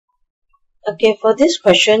Okay, for this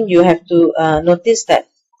question, you have to notice that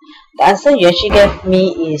the answer you actually gave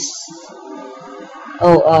me is,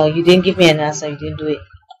 you didn't give me an answer, you didn't do it.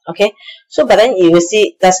 Okay, so but then you will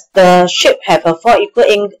see, does the shape have a 4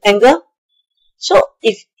 equal angle? So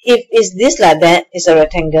if it's this like that, it's a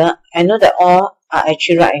rectangle, I know that all are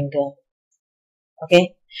actually right angle.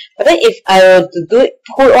 Okay, but then if I were to do it,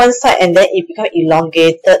 hold one side and then it become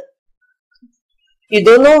elongated, you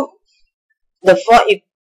don't know the 4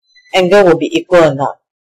 angle will be equal or not.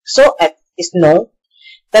 So it's no.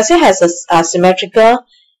 Does it has a symmetrical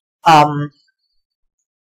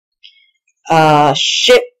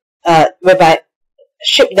shape, whereby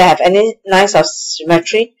shape that have any lines of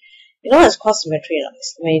symmetry? You know what's called symmetry?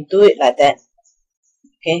 When you do it like that,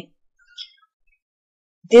 okay,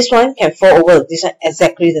 this one can fall over this one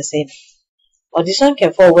exactly the same, or this one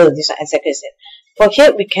can fall over this one exactly the same. For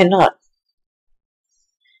here we cannot,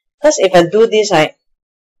 because if I do this, right,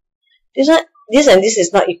 this one, this and this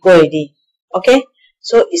is not equal already. Okay,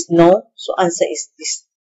 so it's no. So answer is this.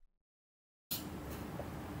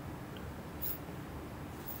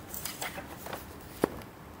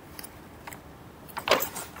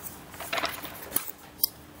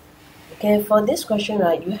 Okay, for this question,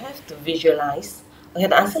 right, you have to visualize. Okay,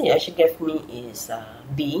 the answer you actually gave me is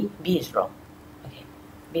B. B is wrong. Okay,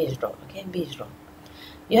 B is wrong. Okay, B is wrong.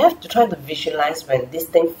 You have to try to visualize when this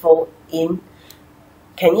thing fall in.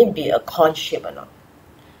 Can it be a cone shape or not?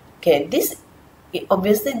 Okay,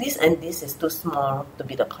 obviously this and this is too small to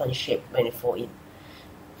be the cone shape when it fall in.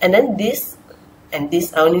 And then this and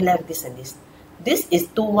this, I only left this and this. This is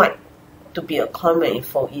too wide to be a cone when it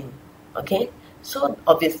fall in. Okay, so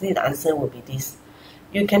obviously the answer will be this.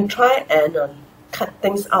 You can try and cut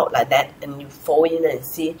things out like that, and you fold in and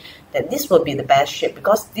see that this will be the best shape,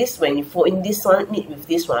 because this, when you fold in this one meet with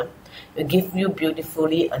this one, will give you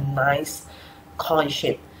beautifully a nice coin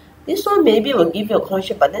shape. This one maybe will give you a coin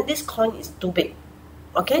shape, but then this coin is too big.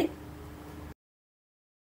 Okay,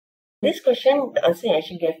 this question, the answer you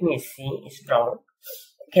actually gave me is C, is wrong.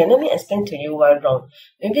 Okay, let me explain to you why wrong.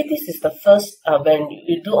 Maybe this is the first, when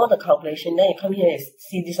you do all the calculation, then you come here and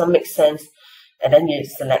see this one makes sense, and then you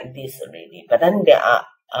select this already. But then there are,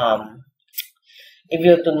 if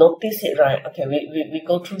you have to notice it, right, okay, we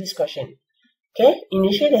go through this question. Okay,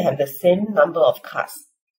 initially they have the same number of cards.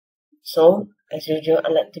 So, as usual, I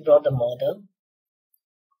like to draw the model.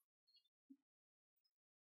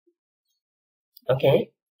 Okay,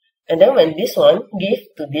 and then when this one give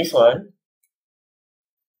to this one,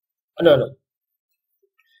 no.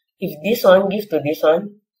 If this one gives to this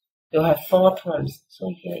one, you have 4 times.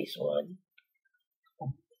 So here is 1,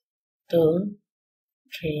 2,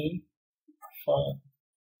 3, 4.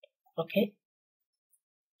 Okay.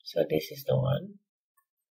 So this is the one.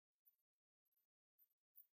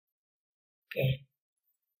 Okay.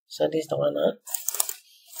 So this is the one.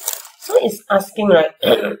 So it's asking, right,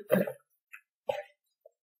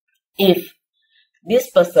 if this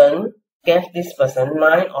person gave this person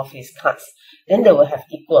 9 of his cards, then they will have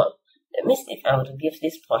equal. That means if I were to give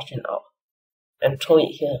this portion out and throw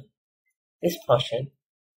it here, this portion,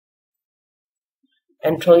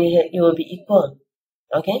 and throw it here, it will be equal.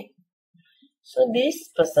 Okay? So this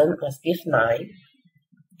person must give 9,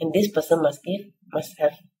 and this person must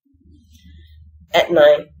have add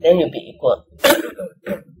 9, then you'll be equal.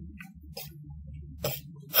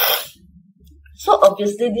 So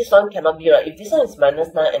obviously this one cannot be right. If this one is minus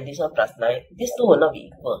 9 and this one plus 9, these two will not be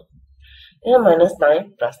equal. Then minus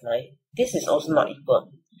 9 plus 9, this is also not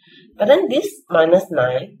equal. But then this minus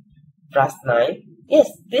 9 plus 9, yes,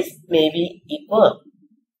 this may be equal.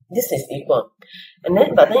 This is equal. And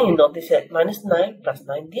then, but then you notice that minus 9 plus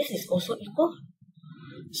 9, this is also equal.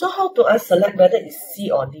 So how do I select whether it's C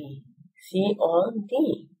or D? C or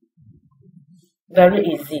D? Very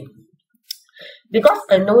easy. Because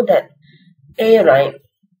I know that A, right,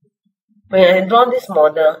 when I draw this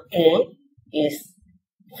model, A is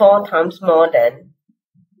 4 times more than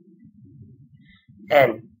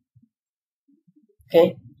N.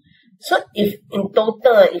 Okay, so if in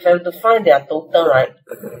total, if I have to find their total, right,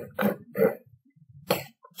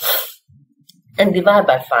 and divide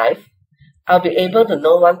by 5, I'll be able to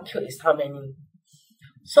know 1 cube is how many.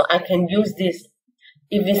 So I can use this.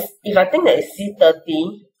 If I think that it's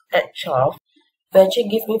C30 at 12, will actually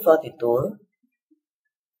give me 42.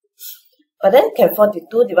 But then can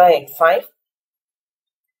 42 divide by 5?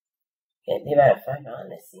 Okay, divide by 5 now,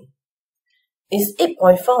 let's see. It's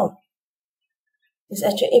 8.4. It's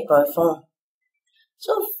actually 8.4.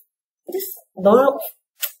 So this don't look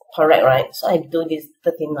correct, right? So I do this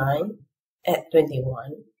 39 at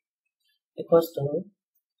 21 equals to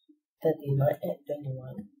 39 at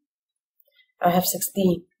 21. I have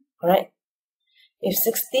 60, correct? If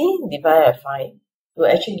 60 divided by 5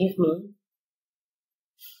 will actually give me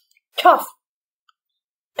 12.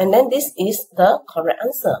 And then this is the correct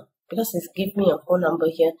answer because it gives me a whole number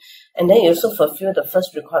here. And then you also fulfill the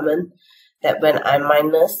first requirement that when I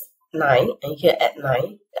minus 9 and here add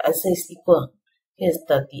 9, the answer is equal. Here's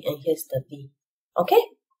 30 and here's 30. Okay?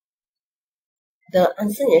 The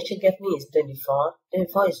answer you actually gave me is 24.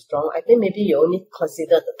 24 is wrong. I think maybe you only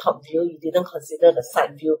consider the top view. You didn't consider the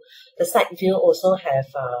side view. The side view also have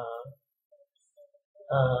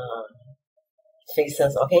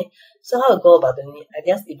faces. Okay. So how to go about doing it? I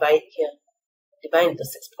just divide it here. Divide into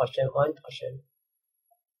 6 portions. 1 portion.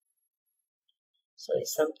 So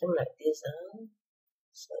it's something like this.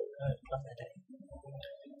 So like that.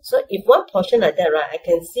 So if 1 portion like that, right? I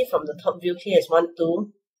can see from the top view here is 1,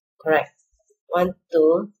 2. Correct. 1,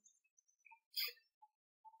 2,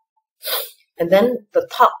 and then the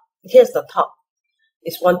top, here's the top,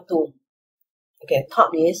 is 1, 2. Okay,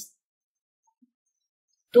 top is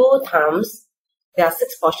 2 times, there are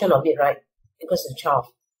 6 portions of it, right? Because it's 12.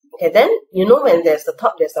 Okay, then, you know when there's the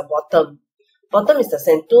top, there's the bottom. Bottom is the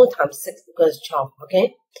same, 2 times 6 equals 12,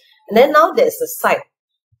 okay? And then now there's the side.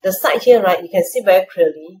 The side here, right, you can see very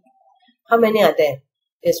clearly. How many are there?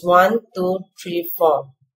 It's 1, 2, 3,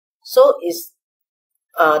 4. So it's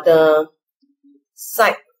the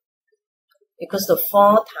side equals to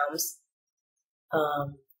 4 times,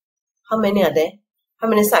 how many are there? How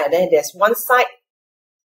many sides are there? There's 1 side,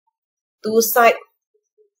 2 side,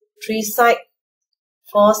 3 side,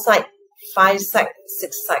 4 side, 5 side,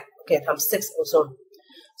 6 side. Okay, times 6 also.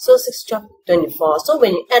 So 6, 12, 24. So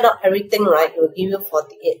when you add up everything, right, it will give you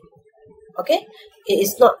 48. Okay? It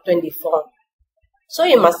is not 24. So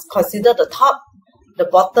you must consider the top, the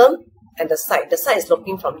bottom, and the side. The side is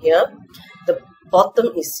looking from here. The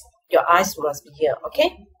bottom is, your eyes must be here,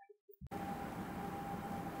 okay?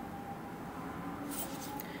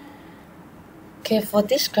 Okay, for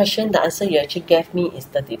this question, the answer you actually gave me is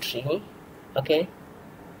 33. Okay?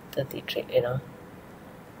 33, you know.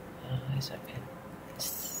 It's okay.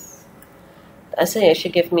 The answer you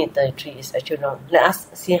actually gave me 33 is actually wrong. Let us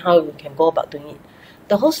see how we can go about doing it.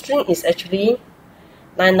 The whole string is actually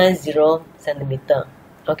 990 centimeter.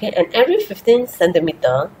 Okay, and every 15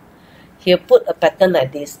 centimeter, he'll put a pattern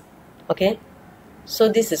like this. Okay, so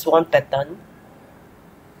this is one pattern,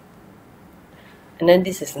 and then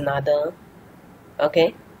this is another.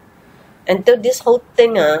 Okay, until this whole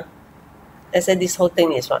thing, let's say this whole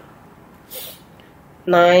thing is what?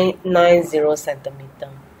 990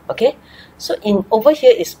 centimeter. Okay, so in over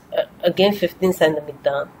here is again 15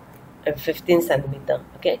 centimeter and 15 centimeter.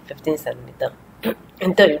 Okay, 15 centimeter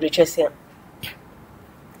until it reaches here.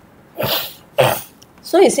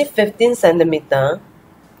 So you see 15 centimeter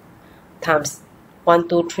times 1,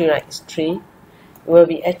 2, 3, right? It's 3. It will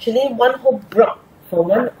be actually one whole block for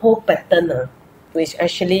one whole pattern, which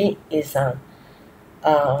actually is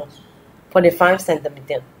 45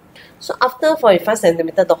 centimeter. So after 45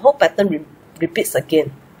 centimeter, the whole pattern repeats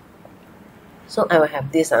again. So I will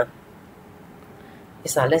have this.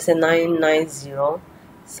 It's let's say 990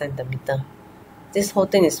 centimeter. This whole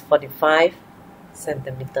thing is 45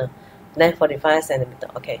 centimeter. Then 45 centimeter.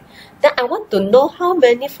 Okay. Then I want to know how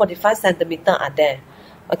many 45 centimeter are there.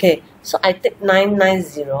 Okay. So I take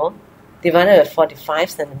 990 divided by 45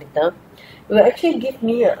 centimeter. It will actually give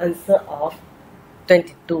me an answer of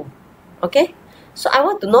 22. Okay. So I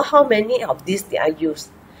want to know how many of these did I use.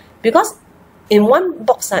 Because in one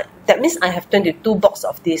box, that means I have 22 boxes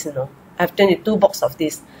of this, you know. I have 22 boxes of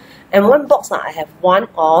this. And one box, I have one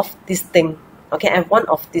of this thing. Okay, I have one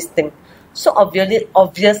of this thing. So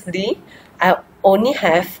obviously, I only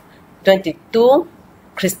have 22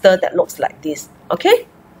 crystal that looks like this. Okay?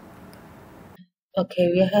 Okay,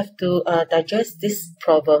 we have to digest this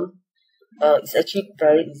problem. It's actually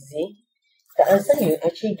very easy. The answer you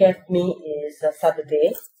actually gave me is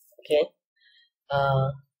Saturday. Okay.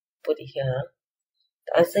 Put it here.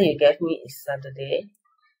 The answer you gave me is Saturday,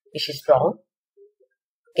 which is wrong.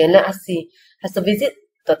 Okay, let us see. Has to visit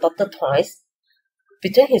the doctor twice.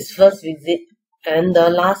 Between his first visit and the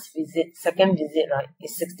last visit, second visit, right,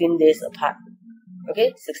 is 16 days apart.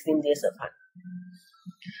 Okay, 16 days apart.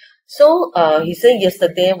 So, he said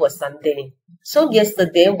yesterday was Sunday. So,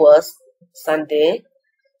 yesterday was Sunday.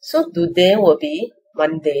 So, today will be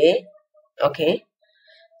Monday. Okay.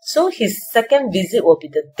 So, his second visit will be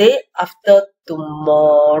the day after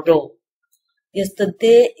tomorrow.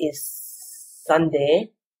 Yesterday is Sunday.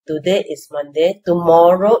 Today is Monday.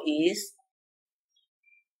 Tomorrow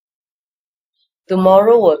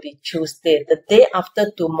will be Tuesday. The day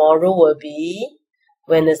after tomorrow will be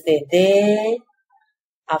Wednesday. Day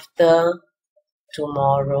after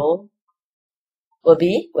tomorrow will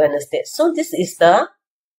be Wednesday. So this is the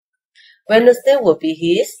Wednesday will be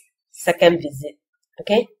his second visit.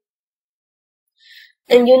 Okay.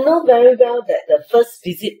 And you know very well that the first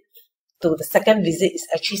visit to the second visit is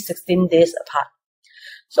actually 16 days apart.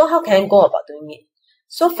 So how can I go about doing it?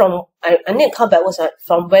 So from, I need to count backwards, right?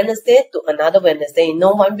 From Wednesday to another Wednesday, you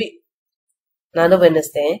know, 1 week, another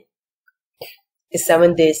Wednesday is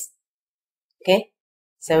 7 days. Okay,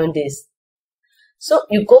 7 days. So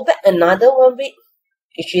you go back another 1 week,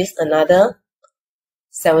 which is another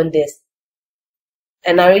 7 days.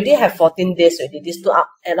 And I already have 14 days already. These two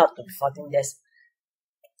add up to 14 days.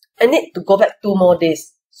 I need to go back 2 more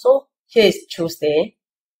days. So here is Tuesday.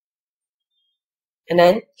 And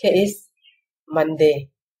then here is Monday.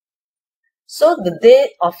 So the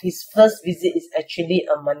day of his first visit is actually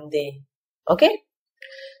a Monday. Okay?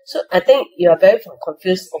 So I think you are very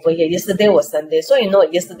confused over here. Yesterday was Sunday. So you know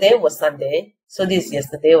yesterday was Sunday. So this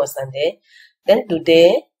yesterday was Sunday. Then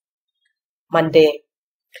today, Monday.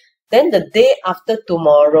 Then the day after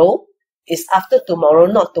tomorrow is after tomorrow,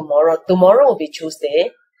 not tomorrow. Tomorrow will be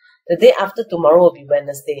Tuesday. The day after tomorrow will be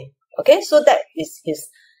Wednesday. Okay, so that is his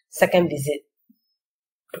second visit.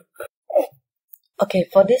 Okay,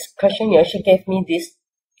 for this question, you actually gave me this,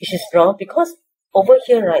 which is wrong, because over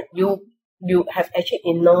here, right, you have actually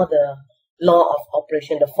ignored the law of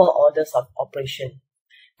operation, the 4 orders of operation.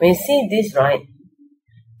 When you see this, right,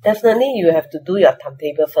 definitely you have to do your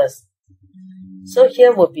timetable first. So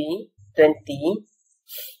here will be 20,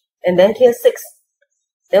 and then here 6.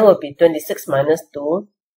 Then will be 26 minus 2.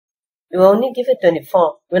 We will only give you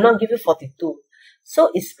 24. We will not give you 42.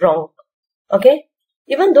 So it's wrong. Okay?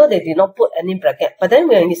 Even though they did not put any bracket, but then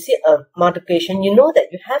when you see a multiplication, you know that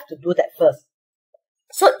you have to do that first.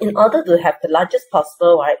 So in order to have the largest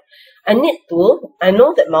possible, right, I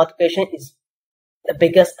know that multiplication is the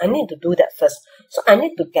biggest. I need to do that first. So I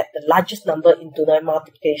need to get the largest number into the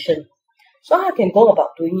multiplication. So how I can go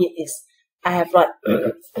about doing it is, I have like,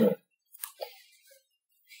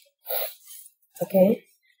 okay,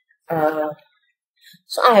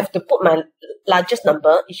 so I have to put my largest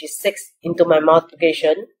number, which is 6, into my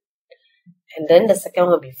multiplication. And then the second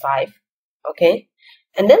one will be 5. Okay.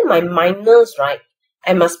 And then my minus, right,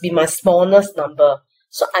 I must be my smallest number.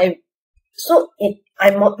 So I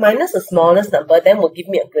minus the smallest number, then will give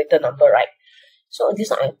me a greater number, right? So this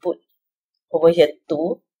one I put over here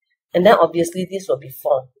 2. And then obviously this will be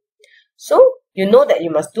 4. So you know that you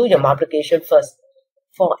must do your multiplication first.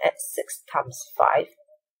 4 at 6 times 5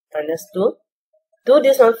 minus 2. Do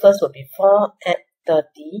this one first will be 4 at 30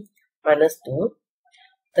 minus 2.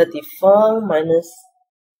 34 minus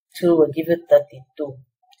 2 will give you 32.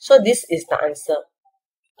 So this is the answer.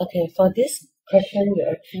 Okay, for this question,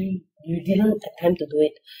 you didn't attempt to do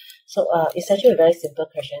it. So it's actually a very simple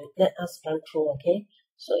question. Let us run through, okay?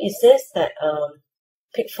 So it says that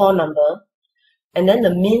pick 4 number, and then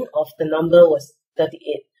the mean of the number was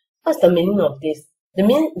 38. What's the meaning of this? The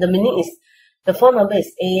meaning is the 4 number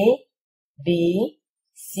is A, B,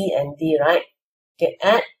 C, and D, right? Okay,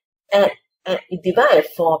 add. You divide by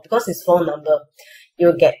 4 because it's 4 number.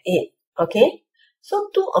 You'll get 8. Okay? So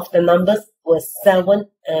 2 of the numbers were 7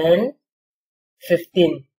 and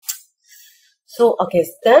 15. So, okay,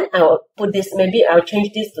 then I will put this, maybe I'll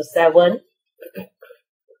change this to 7.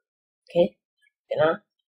 Okay,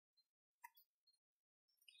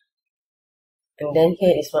 and then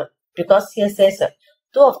here is what? Because here says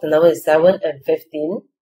 2 of the numbers is 7 and 15.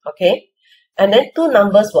 Okay, and then 2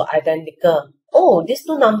 numbers were identical. Oh, these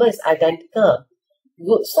 2 numbers is identical.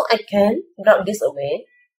 Good, so I can round this away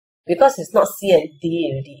because it's not C and D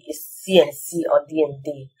already. It's C and C or D and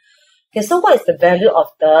D. Okay, so what is the value of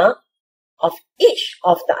each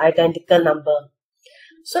of the identical number?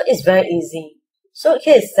 So it's very easy. So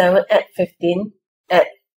here is 7 at 15 at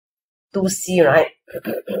 2C, right?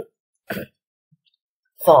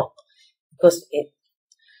 4 equals 8.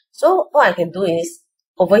 So what I can do is,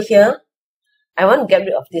 over here, I want to get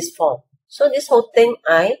rid of this 4. So this whole thing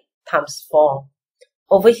I times 4.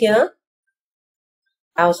 Over here,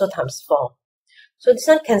 I also times 4. So this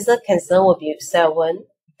one cancel will be 7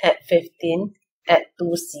 at 15 at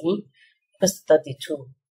 2C equals 32.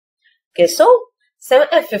 Okay, so 7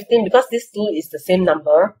 at 15, because this 2 is the same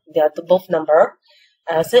number, they are both number.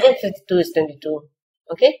 7 at 52 is 22.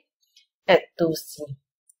 Okay, at 2C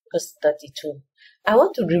equals 32. I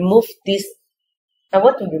want to remove this.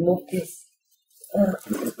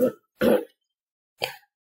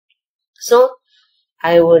 So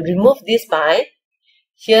I will remove this by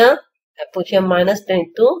here. I put here minus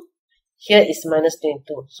 22. Here is minus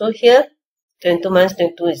 22. So here 22 minus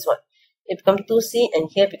 22 is what? It becomes 2C, and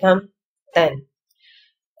here become 10.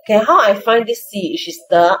 Okay, how I find this C, which is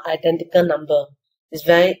the identical number? It's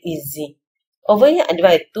very easy. Over here I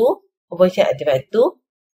divide 2. Over here I divide 2.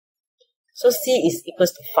 So C is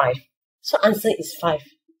equals to 5. So answer is 5.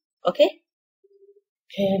 Okay?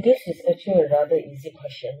 Okay, this is actually a rather easy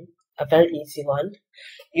question. A very easy one.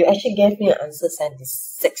 You actually gave me an answer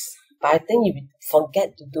 76. But I think you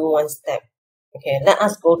forget to do one step. Okay, let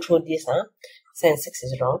us go through this. 76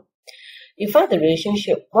 is wrong. You find the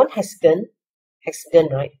relationship. One hexagon,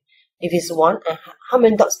 right? If it's 1, how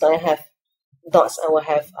many dots do I have? Dots, I will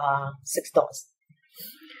have 6 dots.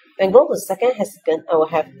 When I go to the second hexagon, I will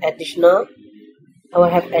have additional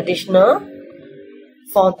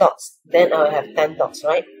 4 dots. Then I will have 10 dots,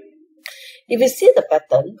 right? If you see the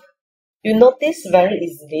pattern, you notice very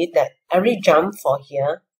easily that every jump for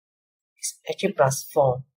here is actually plus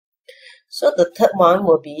 4. So the third one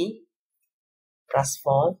will be plus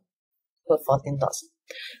 4 with 14 dots.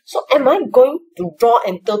 So am I going to draw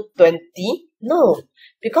until 20? No,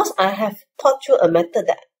 because I have taught you a method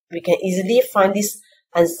that we can easily find this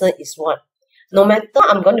answer is what. No matter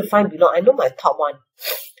I'm going to find below, I know my top one.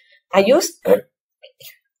 I use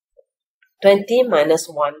 20 minus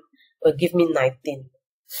 1 will give me 19.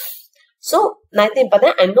 So 19, but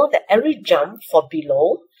then I know that every jump for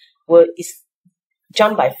below is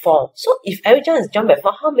jump by 4. So if every jump is jump by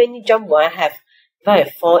 4, how many jump will I have? If I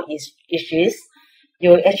have 4 each,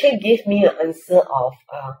 you will actually give me an answer of,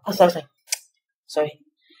 sorry.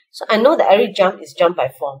 So I know that every jump is jump by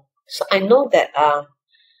 4. So I know that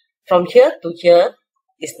from here to here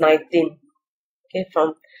is 19. Okay,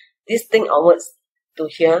 from this thing onwards to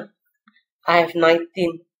here, I have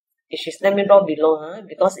 19. Let me draw below,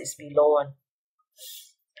 because it's below 1.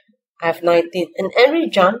 I have 19. And every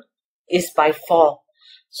jump is by 4.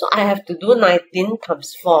 So I have to do 19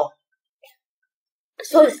 times 4.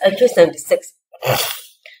 So it's actually 76.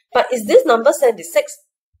 But is this number 76?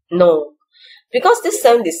 No. Because this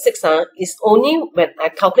 76 is only when I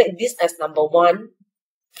calculate this as number 1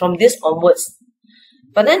 from this onwards.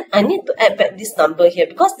 But then I need to add back this number here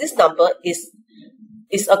because this number is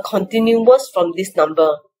a continuous from this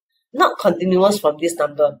number, not continuous from this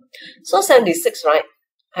number. So 76, right?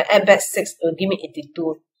 I add back 6, it will give me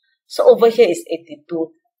 82. So over here is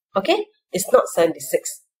 82. Okay? It's not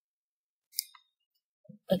 76.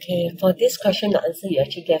 Okay, for this question, the answer you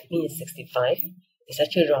actually gave me is 65. It's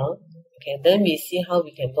actually wrong. Okay, then we see how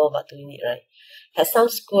we can go about doing it, right? Has some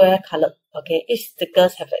square colored. Okay, each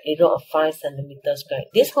stickers have an area of 5 centimeters square.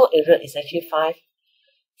 This whole area is actually 5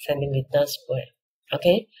 centimeters square.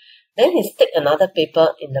 Okay, then he stick another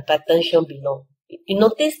paper in the pattern shown below. You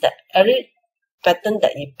notice that every pattern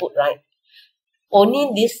that you put, right,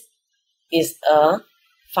 only this is a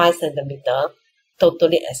 5 centimeter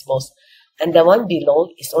totally exposed. And the one below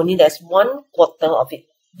is only there's 1/4 of it,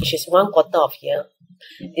 which is 1/4 of here,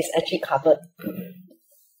 is actually covered.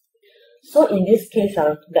 So in this case,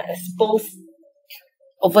 the exposed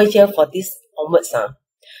over here for this onwards,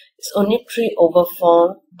 it's only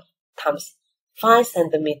 3/4 times 5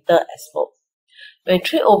 centimeter exposed. When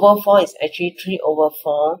 3/4 is actually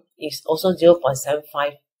 3/4 is also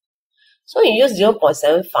 0.75. So you use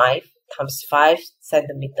 0.75 times 5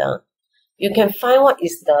 centimeter. You can find what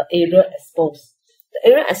is the area exposed. The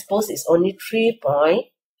area exposed is only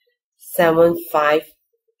 3.75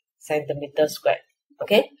 centimeters squared.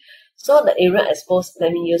 Okay, so the area exposed,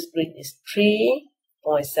 let me use green, is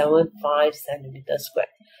 3.75 centimeters squared.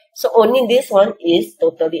 So only this one is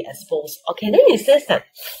totally exposed. Okay, then it says that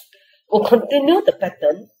we'll continue the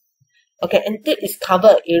pattern, okay, until it's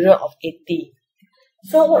covered area of 80.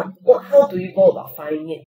 So how do you go about finding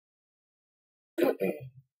it?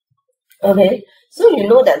 Okay, so you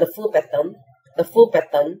know that the full pattern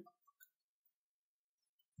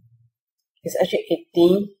is actually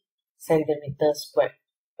 80 centimeters squared.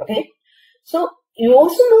 Okay, so you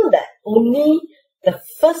also know that only the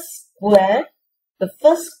first square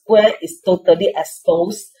is totally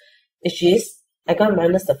exposed, which is, I got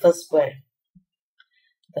minus the first square.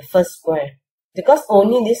 Because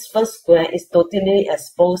only this first square is totally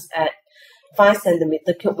exposed at 5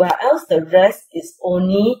 centimeter cube, whereas the rest is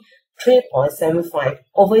only 3.75.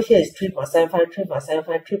 Over here is 3.75,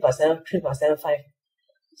 3.75, 3.75, 3.75.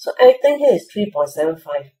 So everything here is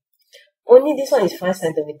 3.75. Only this one is 5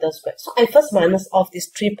 centimeters squared. So I first minus off this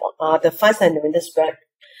the 5 centimeters squared.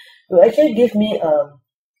 It will actually give me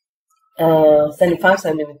 75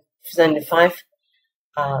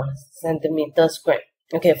 centimeters squared.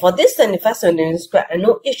 Okay, for this 75 centimeters squared, I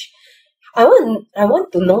know I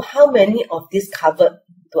want to know how many of this covered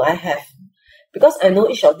do I have. Because I know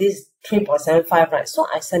each of these 3.75, right? So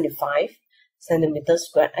I 75 centimeters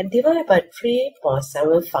squared. I divide by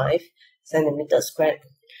 3.75 centimeters squared.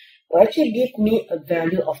 Will actually give me a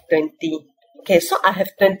value of 20. Okay, so I have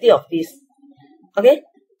 20 of these. Okay,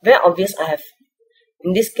 very obvious I have.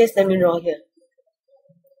 In this case, let me draw here.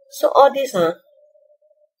 So all these I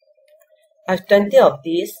have 20 of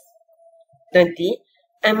these. 20.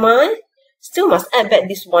 And I still must add back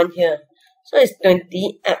this one here. So it's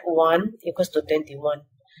 20 add 1 equals to 21.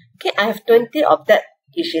 Okay, I have 20 of that,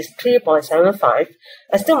 which is 3.75.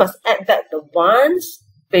 I still must add back the one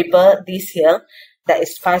paper, this here, that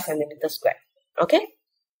is 5 centimeters square. Okay?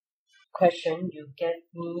 Question, you get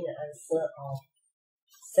me the answer of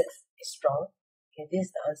 6 is wrong. Okay, this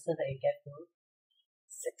is the answer that you get me.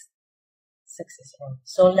 6. 6 is wrong.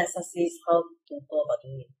 So let's see how to go about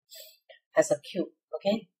doing it. As a cube,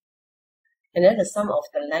 okay? And then the sum of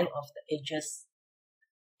the length of the edges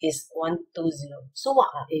is 120. So what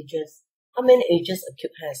are edges? How many edges a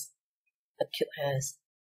cube has? A cube has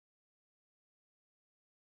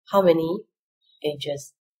how many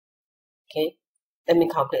edges? Okay, let me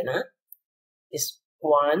calculate now. It's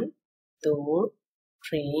 1, 2,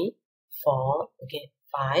 3, 4, okay,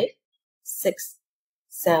 5, 6,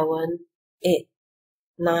 7, 8,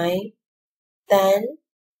 9, 10,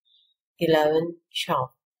 11, 12.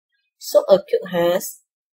 So a cube has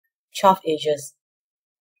 12 edges.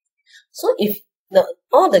 So if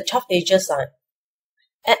all the 12 edges are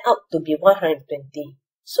add up to be 120.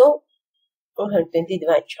 So 120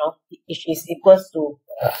 divided 12, which is equals to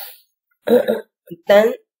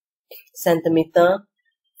 10 centimeter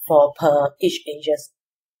for per each edges.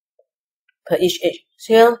 Per each edge.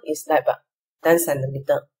 So here is like 10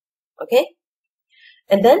 centimeter. Okay?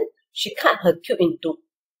 And then she cut her cube into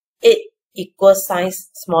 8 equal size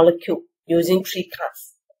smaller cube using 3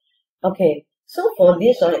 cuts. Okay, so for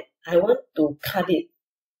this one, I want to cut it.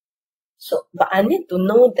 So, but I need to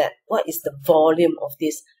know that what is the volume of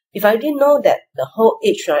this. If I didn't know that the whole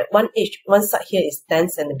edge, right, one side here is 10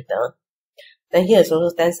 centimeter, then here is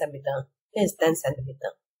also 10 centimeter, here is 10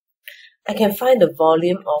 centimeter. I can find the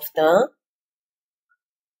volume of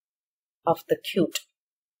the cube.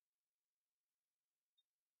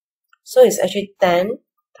 So it's actually 10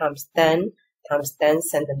 times 10 times 10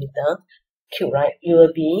 centimeter cube, right? It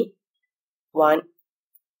will be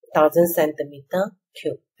 1000 centimeter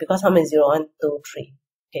cube. Because how many 0? 1, 2, 3.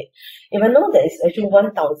 Okay. If I know that it's actually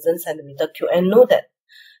 1000 centimeter cube, I know that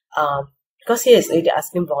because here is already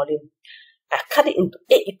asking volume, I cut it into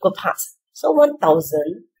 8 equal parts. So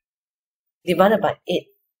 1000 divided by 8.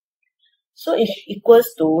 So it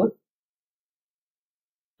equals to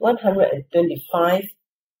 125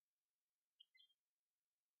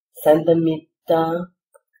 centimeter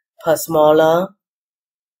per smaller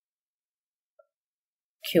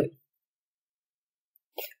cube.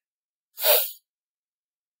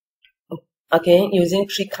 Okay, using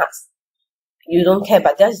 3 cuts. You don't care,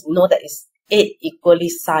 but just know that it's 8 equally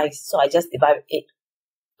sized. So I just divide with 8.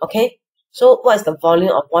 Okay, so what is the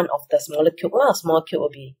volume of one of the smaller cube? Well, a small cube will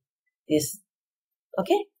be this.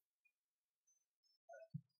 Okay.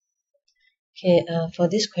 Okay, for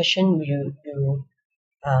this question, the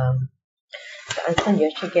answer you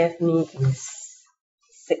actually gave me is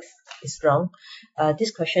 6 is wrong.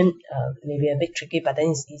 This question may be a bit tricky, but then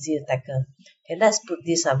it's easy to tackle. Okay, let's put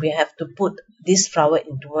this up. We have to put this flower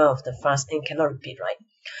into one of the fronts and cannot repeat, right?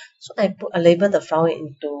 So I label the flower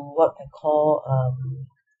into what I call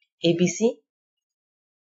ABC,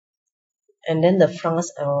 and then the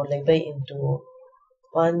fronts I will label into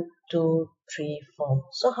 1, 2, 3, 4.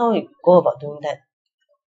 So how we go about doing that?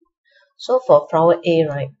 So for flower A,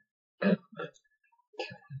 right?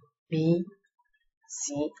 B,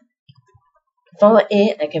 C. Flower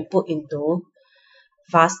A, I can put into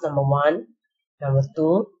vase number 1, number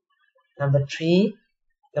 2, number 3,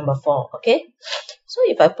 number 4. Okay? So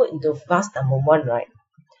if I put into vase number 1, right?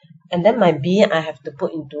 And then my B, I have to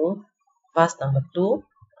put into vase number 2.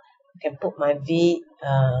 I can put my V,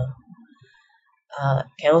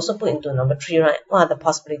 can also put into number 3, right? What are the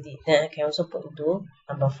possibilities? Then I can also put into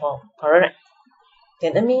number 4. Correct?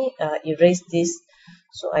 Okay, let me erase this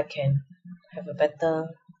so I can have a better,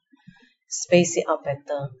 space it out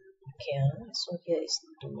better. Okay, so here is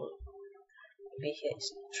 2, maybe here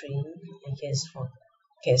is 3, and here is 4.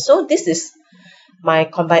 Okay, so this is my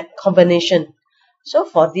combination. So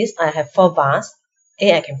for this, I have 4 bars.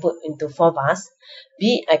 A, I can put into 4 bars.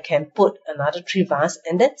 B, I can put another 3 bars.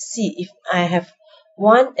 And then C, if I have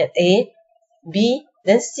 1 at A, B,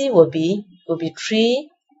 then C will be 3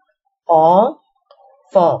 or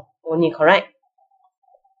 4 only, correct?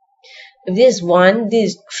 If this is 1,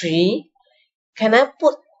 this is 3, can I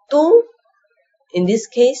put 2 in this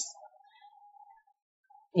case?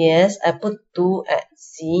 Yes, I put 2 at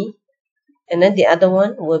C, and then the other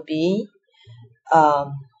one will be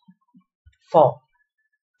 4.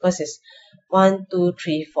 because it's 1, 2,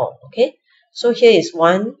 3, 4. Okay, so here is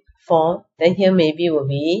 1, 4, then here maybe will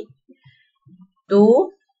be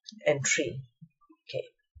 2 and 3. Okay,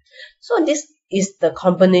 so this is the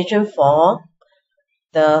combination for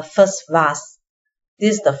the first vase.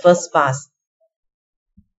 This is the first vase.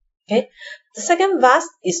 Okay, the second vase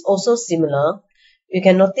is also similar. You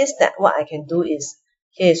can notice that what I can do is,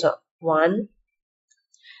 here is 1,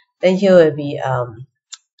 then here will be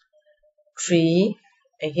 3,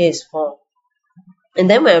 and here is 4. And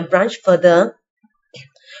then when I branch further,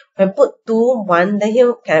 when I put 2, 1, then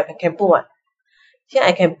here I can put what? Here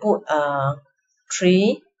I can put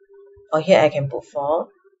 3, or here I can put 4.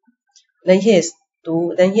 Then here is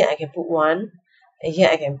 2, then here I can put 1, and here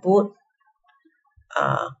I can put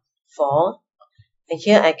 4, and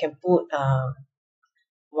here I can put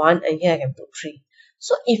 1, and here I can put 3.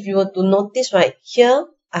 So if you were to notice, right, here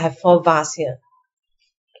I have 4 vases here.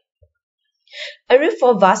 Every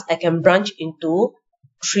 4 vases I can branch into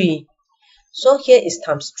 3. So here is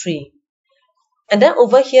times 3. And then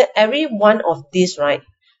over here, every one of these, right,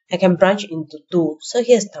 I can branch into 2. So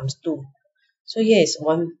here is times 2. So here is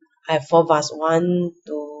 1. I have 4 vases. 1,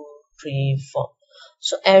 2, 3, 4.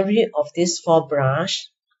 So every of these 4 branch,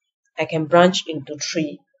 I can branch into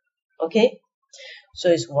 3. Okay. So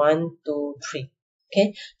it's 1, 2, 3.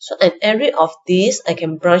 Okay. So and every of these, I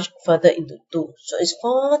can branch further into 2. So it's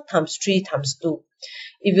 4 times 3 times 2.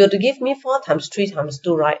 If you were to give me 4 times 3 times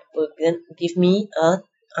 2, right, will then give me an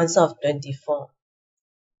answer of 24.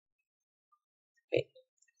 Wait,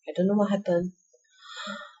 I don't know what happened.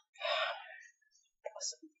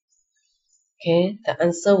 Okay, the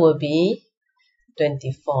answer will be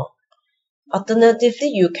 24. Alternatively,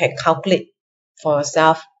 you can calculate for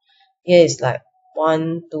yourself. Here is like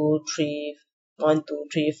 1, 2, 3, 1, 2,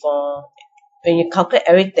 3, 4. When you calculate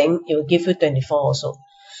everything, it will give you 24 also.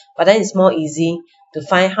 But then it's more easy to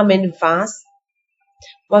find how many vases.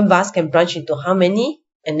 One vase can branch into how many,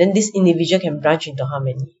 and then this individual can branch into how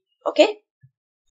many. Okay?